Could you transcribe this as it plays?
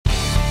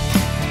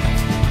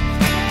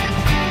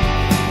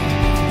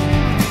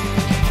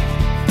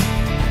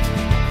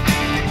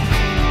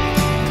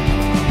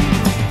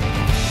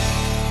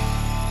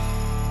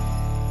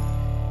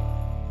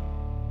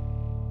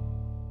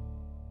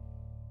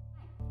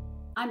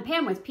I'm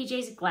Pam with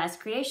PJ's Glass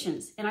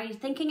Creations, and are you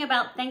thinking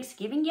about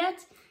Thanksgiving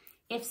yet?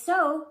 If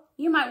so,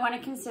 you might want to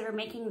consider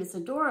making this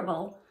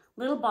adorable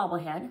little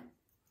bobblehead.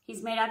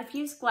 He's made out of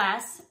fused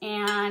glass,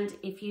 and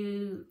if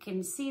you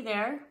can see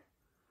there,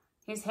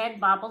 his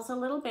head bobbles a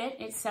little bit.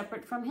 It's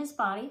separate from his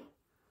body.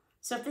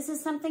 So if this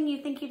is something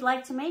you think you'd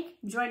like to make,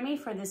 join me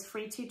for this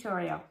free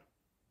tutorial.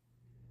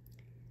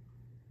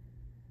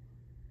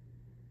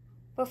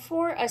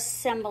 Before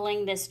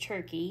assembling this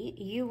turkey,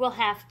 you will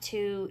have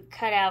to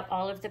cut out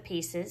all of the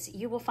pieces.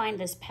 You will find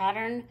this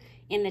pattern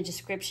in the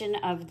description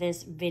of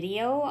this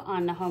video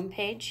on the home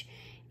page,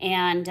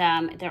 and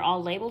they're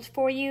all labeled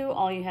for you.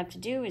 All you have to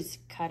do is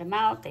cut them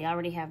out. They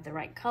already have the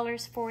right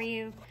colors for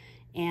you.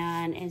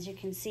 And as you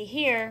can see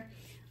here,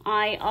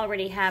 I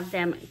already have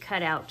them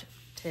cut out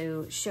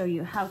to show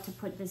you how to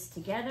put this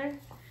together.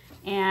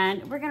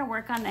 And we're gonna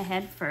work on the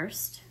head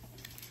first.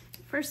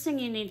 First thing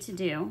you need to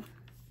do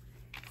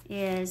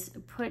is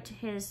put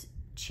his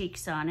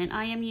cheeks on, and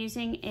I am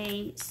using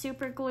a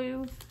super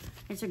glue.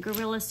 It's a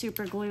Gorilla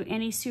super glue.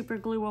 Any super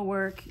glue will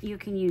work. You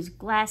can use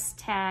glass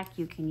tack,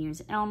 you can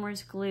use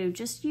Elmer's glue.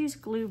 Just use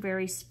glue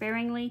very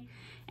sparingly,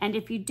 and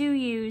if you do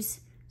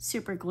use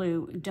super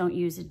glue, don't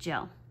use a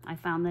gel. I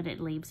found that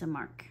it leaves a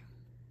mark.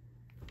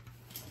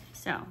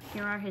 So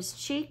here are his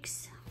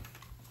cheeks,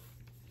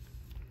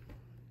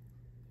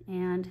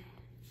 and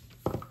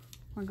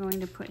we're going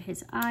to put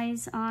his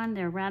eyes on.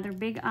 They're rather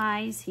big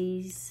eyes.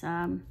 He's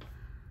kind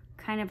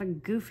of a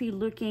goofy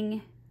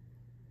looking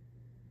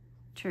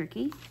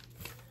turkey.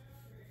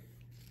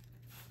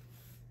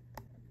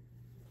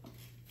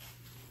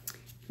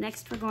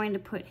 Next, we're going to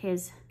put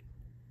his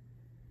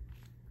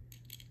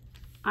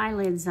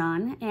eyelids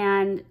on.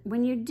 And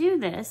when you do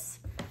this,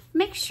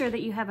 make sure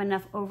that you have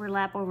enough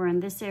overlap over in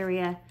this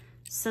area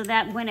so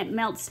that when it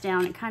melts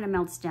down, it kind of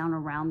melts down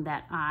around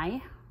that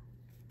eye.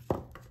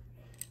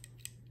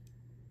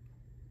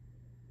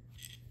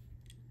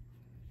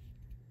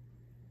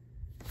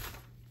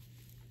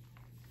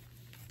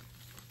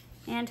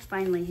 And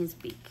finally, his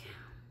beak.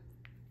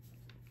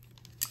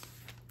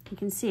 You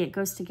can see it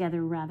goes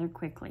together rather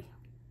quickly.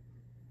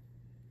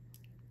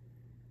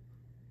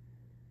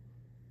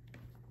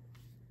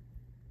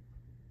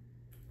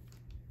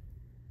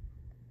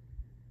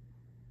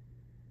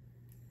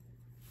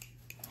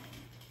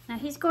 Now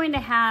he's going to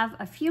have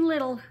a few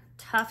little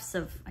tufts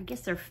of, I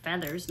guess they're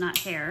feathers, not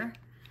hair,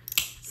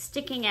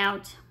 sticking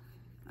out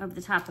of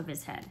the top of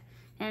his head.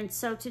 And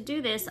so to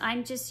do this,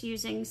 I'm just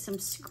using some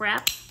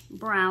scrap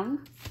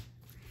brown.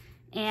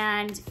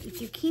 And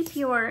if you keep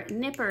your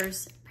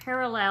nippers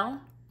parallel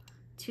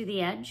to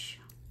the edge,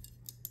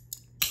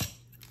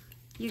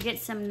 you get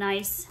some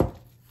nice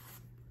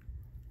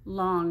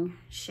long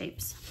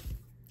shapes.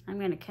 I'm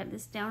going to cut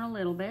this down a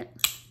little bit.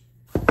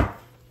 And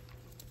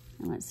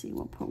let's see,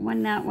 we'll put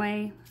one that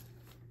way,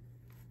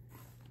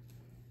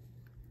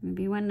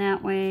 maybe one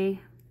that way,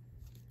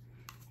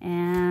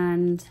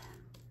 and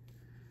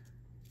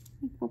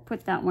we'll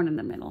put that one in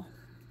the middle.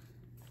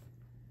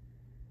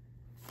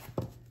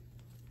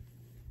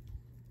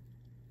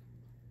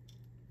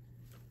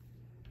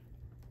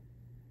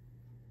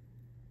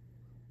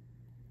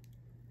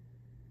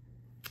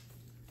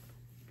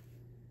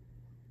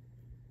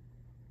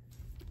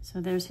 So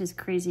there's his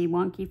crazy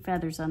wonky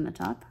feathers on the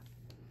top.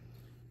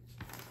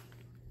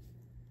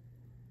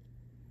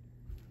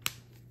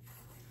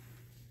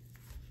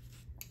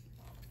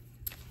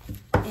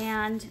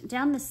 And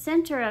down the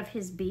center of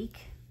his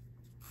beak,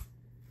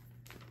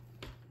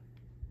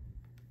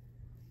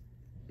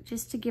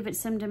 just to give it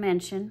some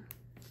dimension,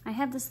 I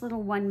have this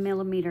little 1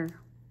 millimeter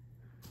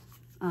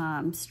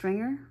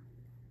stringer.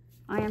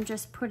 I am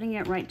just putting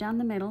it right down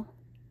the middle.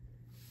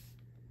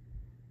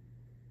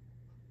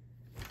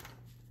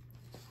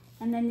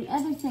 And then the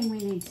other thing we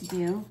need to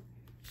do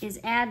is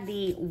add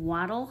the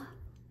wattle.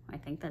 I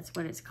think that's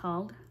what it's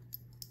called.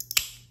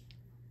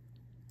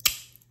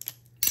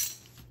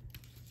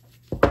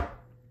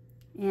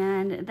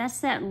 And that's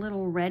that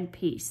little red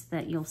piece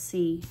that you'll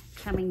see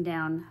coming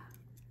down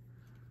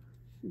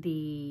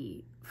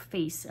the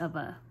face of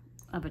a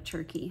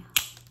turkey.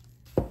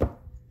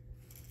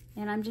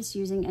 And I'm just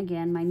using,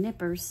 again, my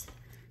nippers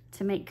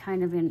to make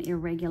kind of an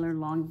irregular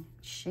long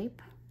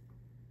shape.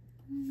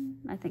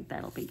 I think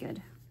that'll be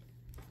good.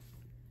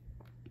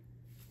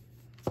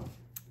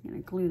 I'm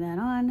gonna glue that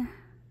on.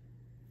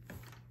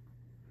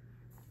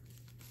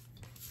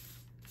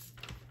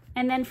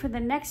 And then for the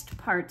next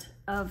part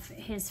of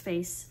his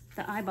face,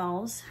 the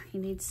eyeballs, he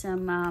needs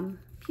some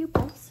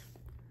pupils.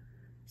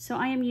 So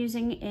I am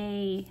using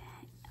an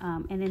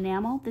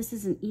enamel. This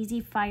is an Easy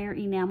Fire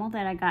enamel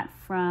that I got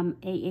from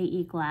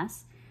AAE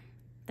Glass.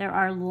 There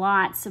are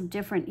lots of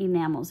different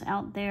enamels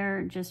out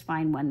there. Just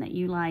find one that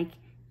you like.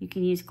 You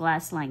can use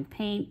glass lined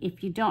paint.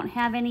 If you don't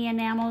have any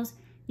enamels,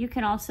 you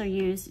can also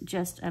use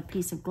just a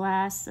piece of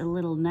glass, a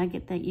little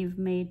nugget that you've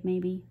made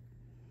maybe.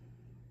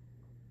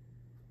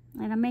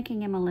 And I'm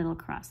making him a little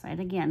cross-eyed.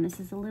 Again, this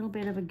is a little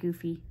bit of a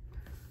goofy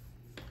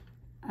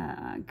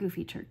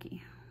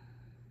turkey.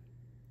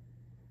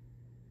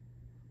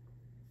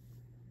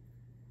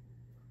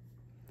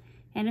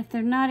 And if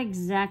they're not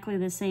exactly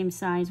the same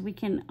size, we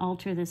can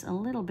alter this a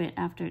little bit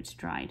after it's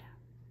dried.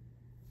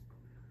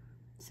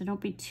 So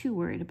don't be too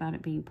worried about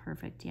it being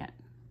perfect yet.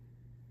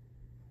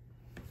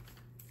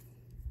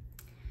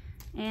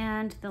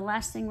 And the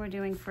last thing we're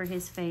doing for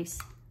his face,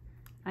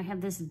 I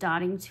have this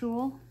dotting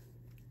tool,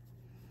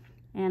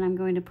 and I'm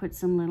going to put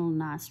some little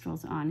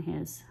nostrils on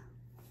his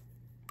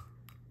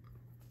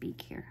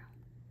beak here.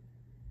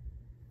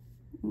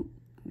 Ooh,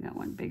 I got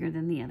one bigger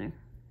than the other.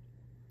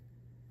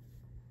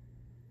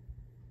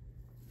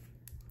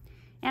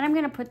 And I'm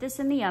gonna put this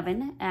in the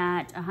oven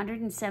at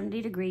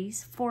 170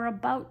 degrees for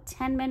about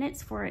 10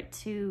 minutes for it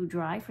to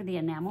dry, for the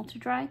enamel to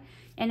dry.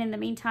 And in the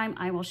meantime,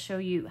 I will show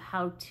you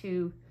how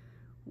to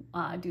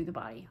do the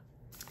body.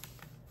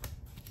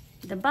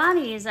 The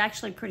body is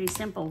actually pretty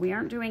simple. We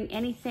aren't doing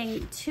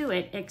anything to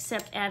it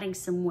except adding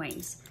some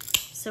wings.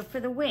 So for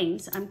the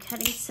wings, I'm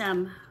cutting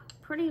some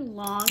pretty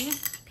long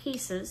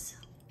pieces.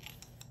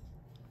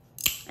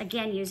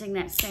 Again, using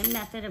that same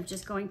method of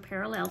just going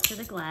parallel to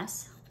the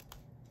glass.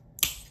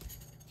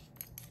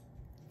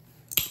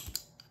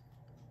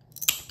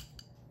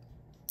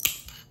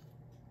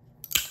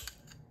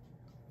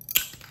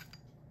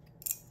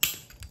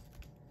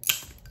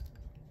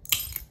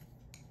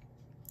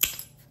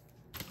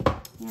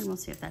 And we'll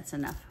see if that's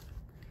enough.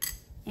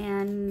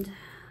 And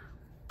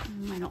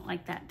I don't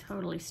like that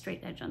totally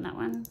straight edge on that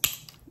one.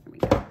 There we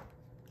go.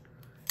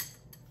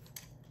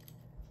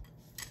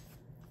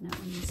 That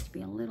one needs to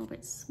be a little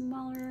bit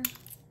smaller.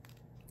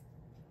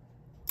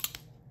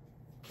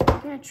 You're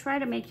gonna try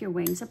to make your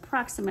wings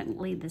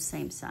approximately the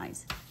same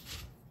size.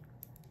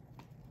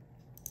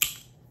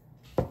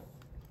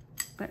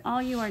 But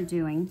all you are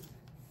doing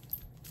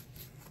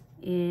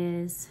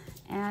is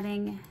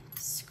adding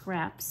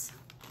scraps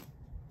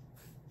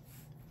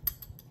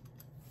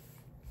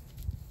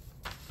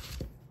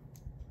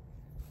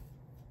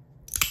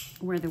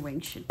where the wing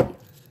should be.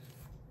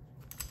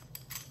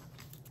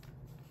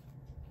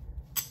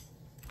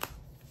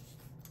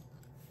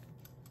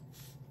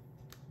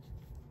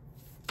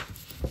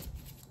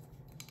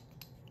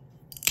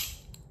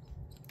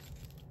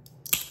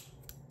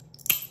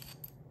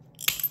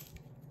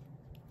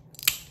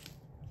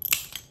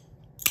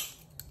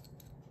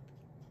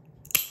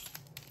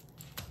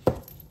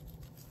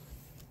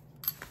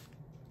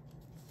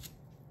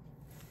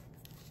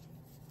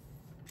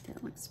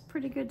 That looks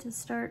pretty good to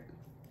start.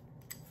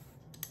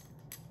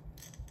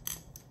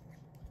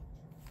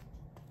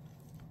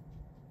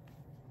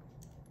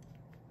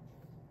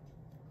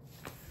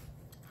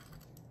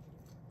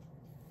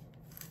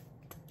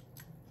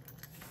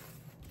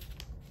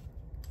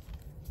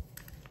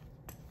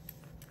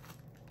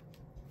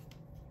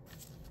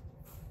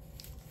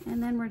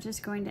 And then we're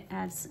just going to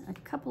add a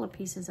couple of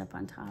pieces up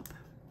on top.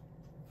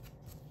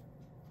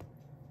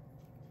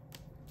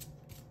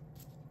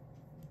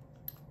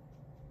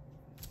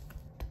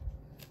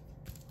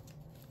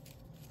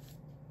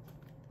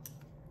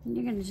 And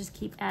you're going to just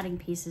keep adding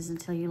pieces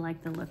until you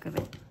like the look of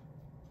it.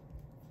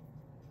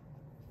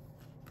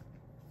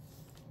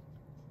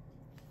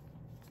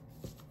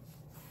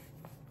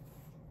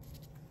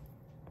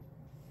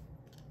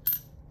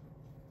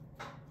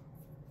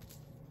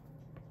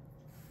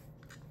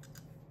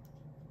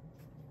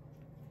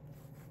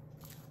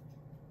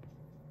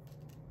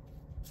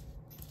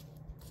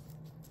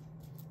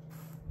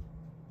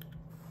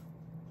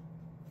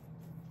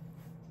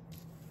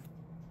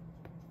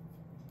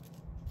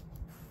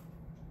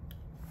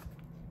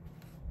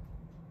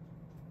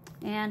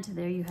 And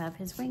there you have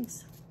his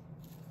wings.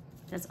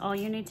 That's all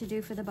you need to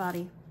do for the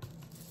body.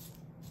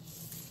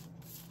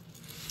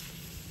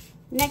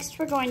 Next,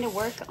 we're going to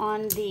work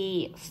on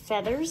the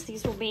feathers.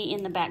 These will be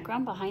in the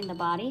background behind the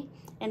body.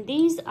 And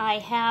these, I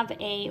have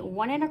a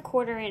 1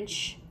 1/4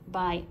 inch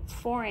by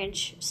 4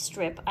 inch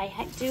strip.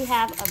 I do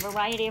have a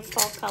variety of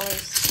fall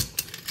colors,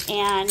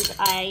 and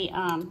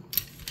I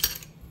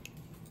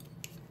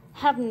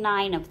have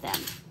 9 of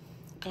them.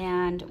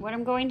 And what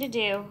I'm going to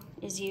do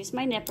is use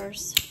my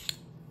nippers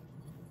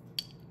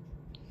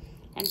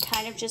and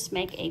kind of just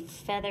make a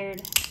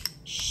feathered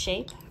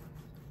shape.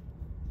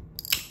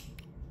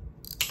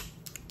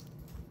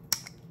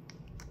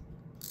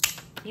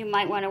 You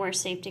might want to wear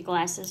safety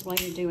glasses while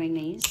you're doing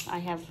these. I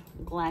have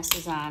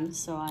glasses on,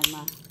 so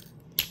I'm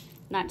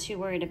not too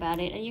worried about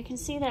it. And you can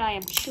see that I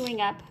am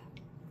chewing up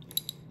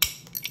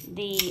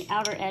the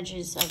outer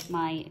edges of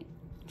my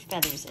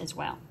feathers as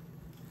well.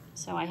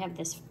 So I have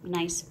this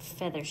nice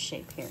feather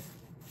shape here.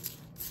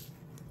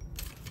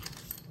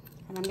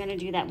 And I'm going to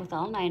do that with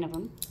all 9 of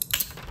them.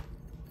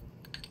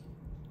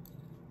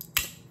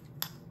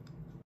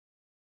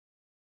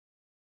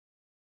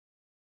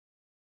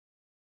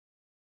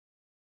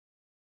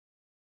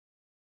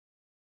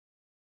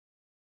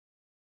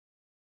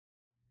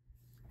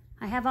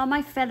 I have all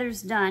my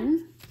feathers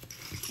done,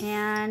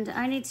 and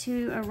I need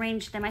to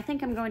arrange them. I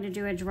think I'm going to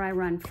do a dry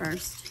run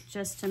first,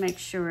 just to make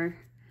sure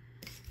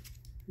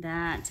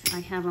that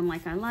I have them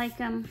like I like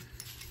them,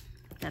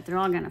 that they're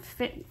all gonna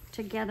fit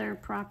together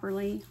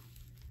properly.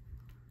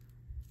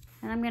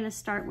 And I'm gonna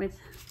start with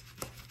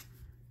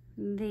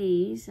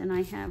these, and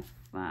I have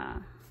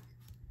I'm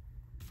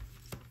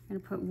gonna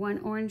put one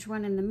orange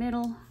one in the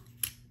middle.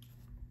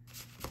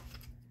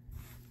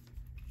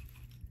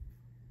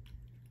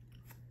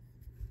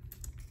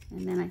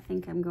 And then I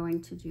think I'm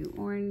going to do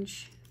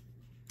orange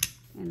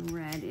and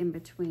red in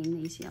between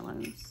these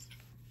yellows.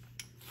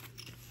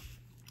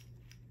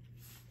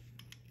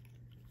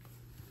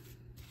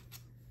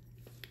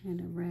 And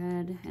a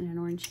red and an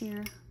orange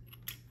here.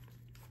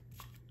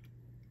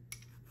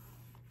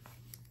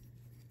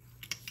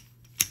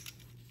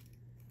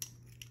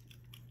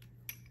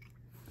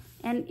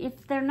 And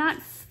if they're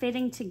not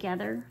fitting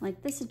together,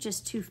 like this is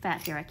just too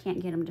fat here, I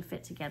can't get them to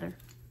fit together,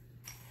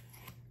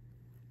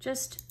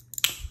 just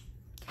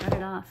cut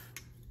it off.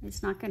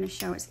 It's not going to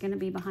show, it's going to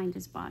be behind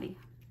his body.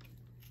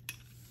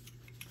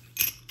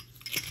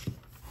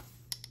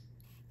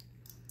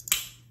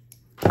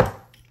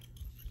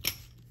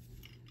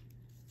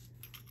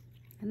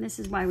 And this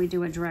is why we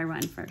do a dry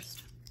run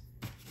first.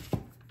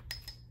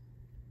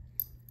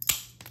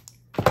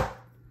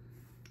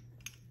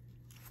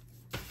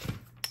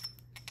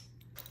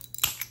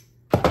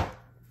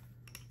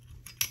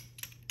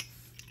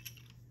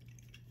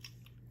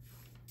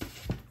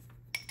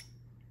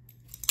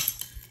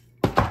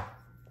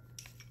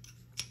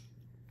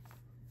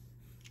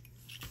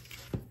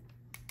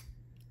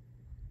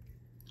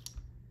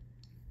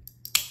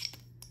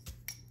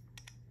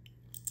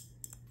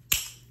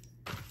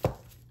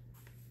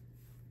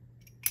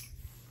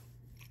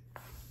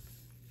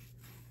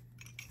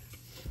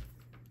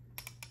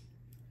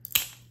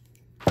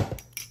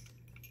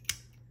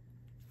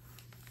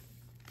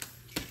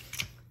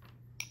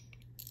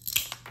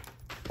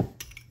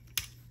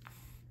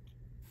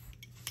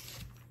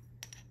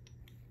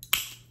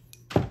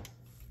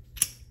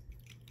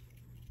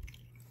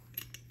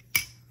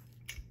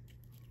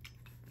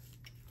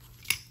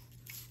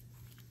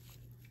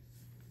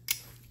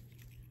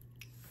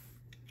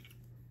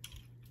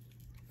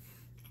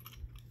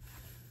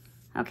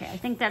 Okay, I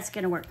think that's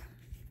gonna work.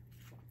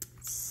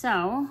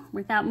 So,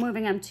 without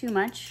moving them too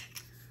much,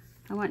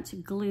 I want to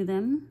glue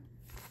them.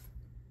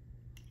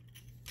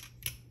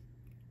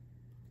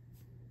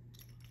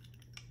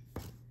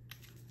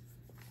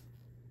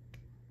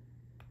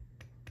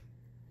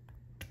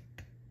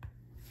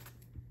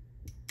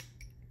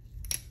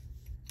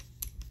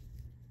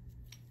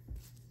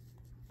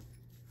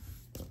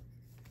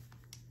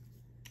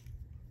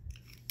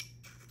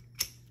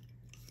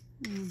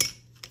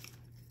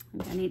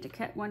 I need to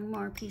cut one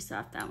more piece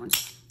off that one.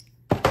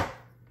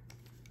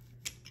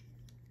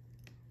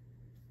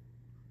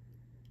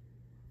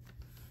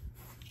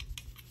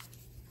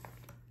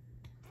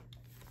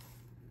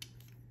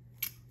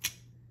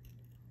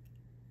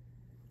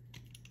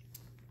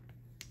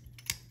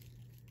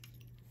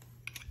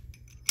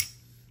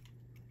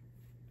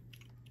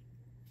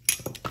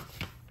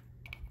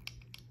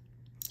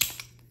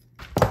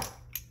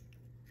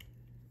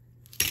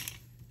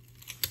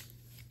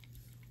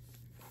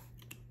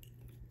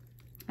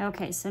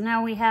 Okay, so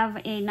now we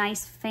have a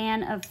nice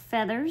fan of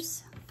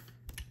feathers.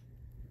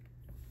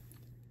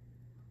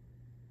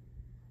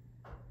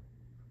 I'm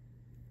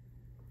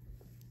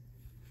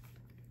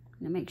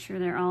gonna make sure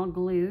they're all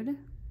glued.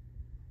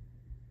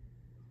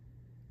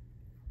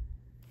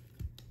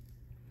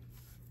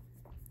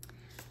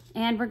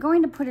 And we're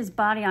going to put his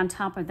body on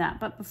top of that.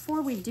 But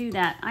before we do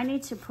that, I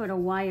need to put a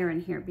wire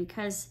in here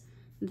because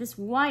this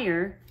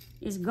wire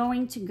is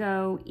going to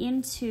go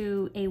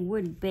into a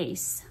wood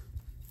base.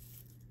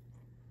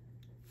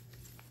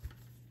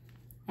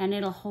 And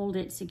it'll hold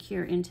it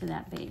secure into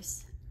that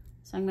base.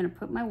 So I'm gonna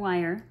put my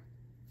wire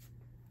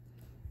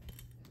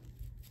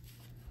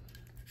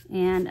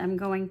and I'm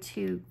going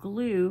to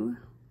glue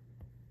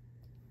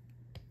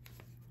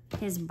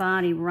his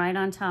body right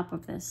on top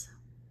of this.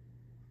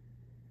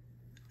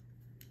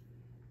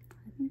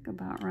 I think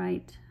about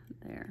right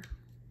there.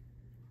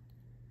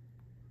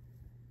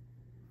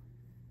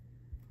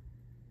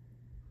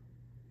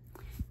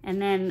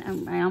 And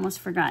then I almost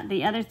forgot.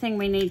 The other thing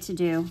we need to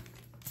do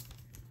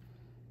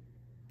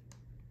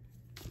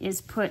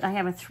is I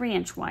have a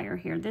 3-inch wire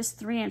here. This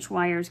 3-inch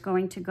wire is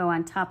going to go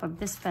on top of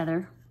this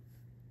feather.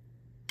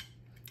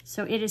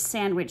 So it is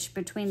sandwiched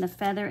between the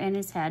feather and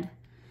his head.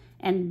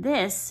 And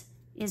this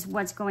is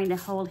what's going to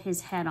hold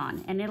his head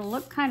on. And it'll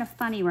look kind of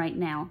funny right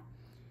now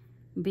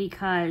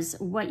because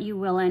what you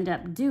will end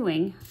up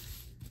doing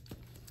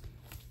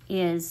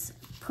is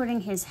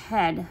putting his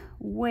head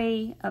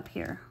way up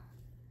here.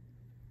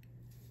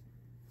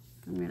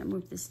 I'm gonna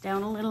move this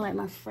down a little.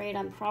 I'm afraid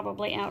I'm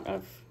probably out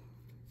of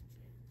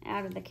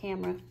the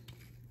camera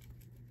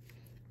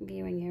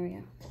viewing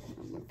area.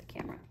 I'll move the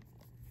camera.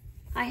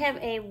 I have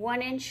a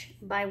 1-inch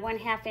by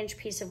 1/2 inch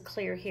piece of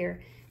clear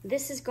here.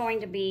 This is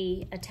going to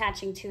be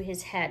attaching to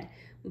his head,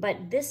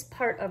 but this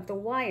part of the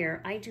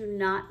wire I do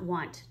not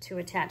want to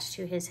attach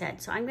to his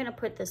head. So I'm going to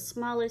put the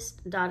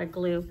smallest dot of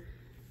glue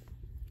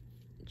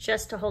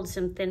just to hold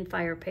some thin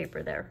fire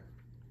paper there.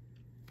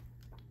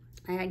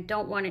 And I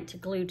don't want it to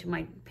glue to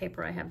my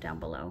paper I have down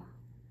below.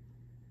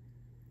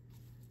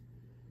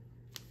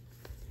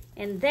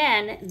 And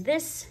then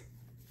this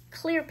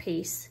clear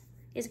piece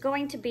is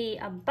going to be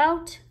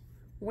about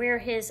where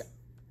his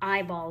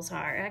eyeballs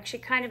are. Actually,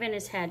 kind of in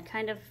his head,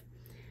 kind of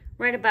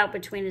right about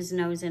between his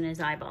nose and his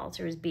eyeballs,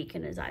 or his beak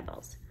and his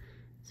eyeballs.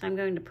 So I'm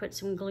going to put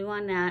some glue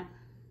on that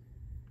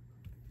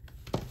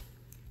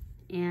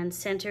and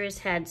center his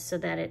head so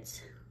that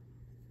it's,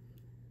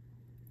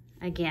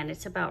 again,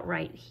 it's about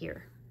right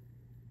here.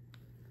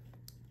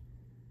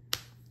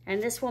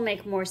 And this will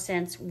make more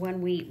sense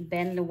when we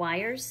bend the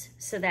wires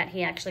so that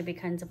he actually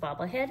becomes a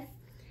bobblehead.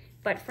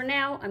 But for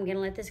now, I'm gonna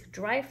let this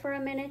dry for a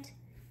minute,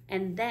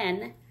 and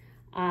then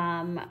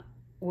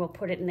we'll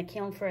put it in the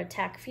kiln for a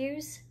tack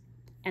fuse,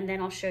 and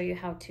then I'll show you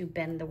how to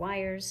bend the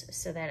wires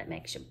so that it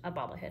makes a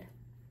bobblehead.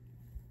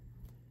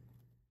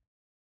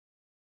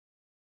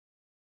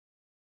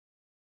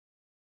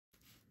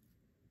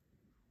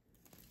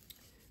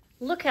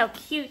 Look how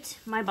cute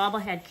my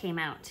bobblehead came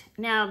out.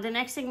 Now, the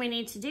next thing we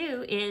need to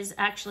do is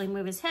actually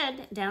move his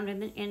head down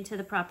into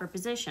the proper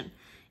position.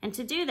 And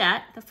to do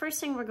that, the first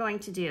thing we're going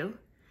to do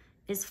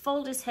is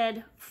fold his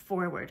head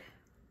forward.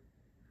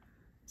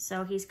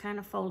 So he's kind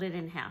of folded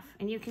in half.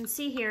 And you can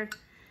see here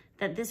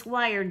that this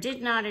wire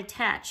did not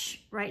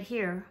attach right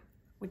here,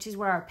 which is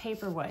where our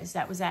paper was.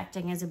 That was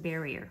acting as a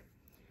barrier.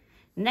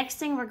 Next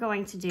thing we're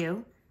going to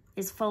do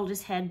is fold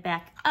his head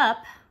back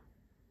up.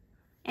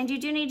 And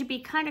you do need to be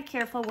kind of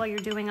careful while you're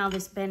doing all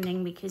this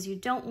bending, because you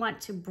don't want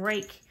to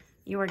break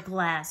your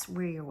glass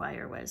where your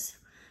wire was.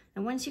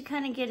 And once you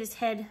kind of get his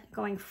head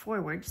going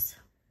forwards,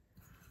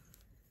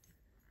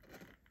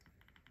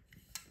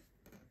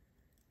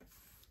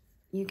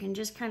 you can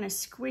just kind of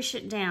squish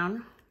it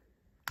down.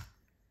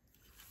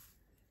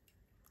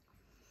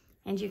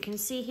 And you can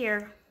see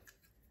here,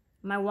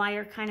 my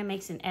wire kind of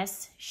makes an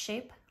S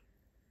shape.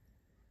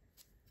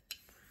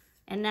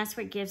 And that's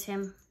what gives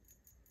him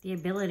the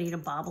ability to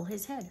bobble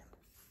his head.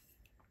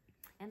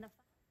 And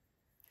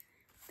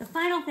the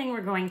final thing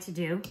we're going to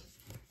do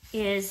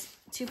is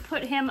to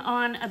put him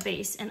on a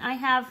base. And I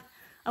have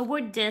a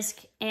wood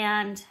disc,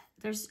 and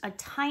there's a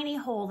tiny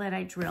hole that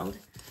I drilled,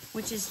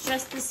 which is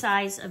just the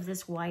size of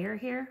this wire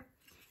here.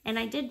 And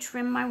I did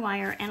trim my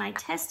wire, and I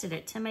tested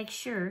it to make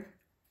sure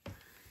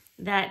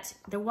that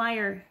the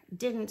wire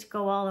didn't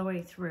go all the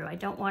way through. I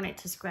don't want it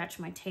to scratch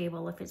my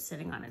table if it's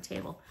sitting on a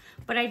table,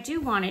 but I do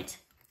want it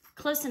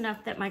close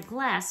enough that my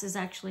glass is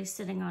actually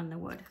sitting on the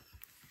wood.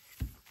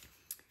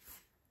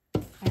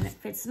 And it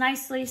fits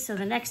nicely, so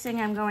the next thing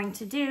I'm going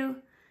to do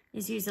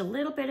is use a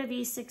little bit of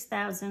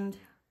E6000.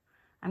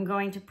 I'm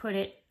going to put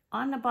it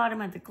on the bottom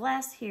of the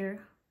glass here,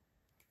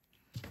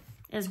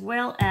 as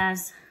well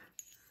as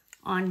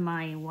on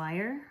my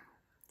wire.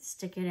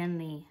 Stick it in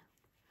the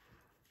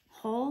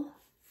hole,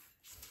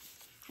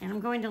 and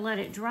I'm going to let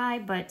it dry,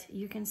 but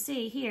you can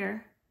see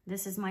here,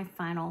 this is my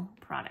final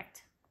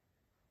product.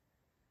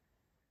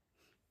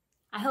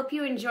 I hope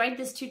you enjoyed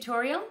this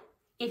tutorial.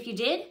 If you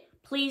did,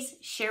 please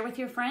share with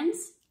your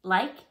friends,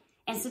 like,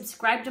 and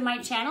subscribe to my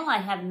channel. I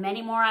have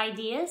many more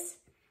ideas.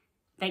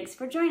 Thanks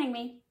for joining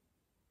me.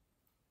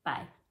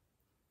 Bye.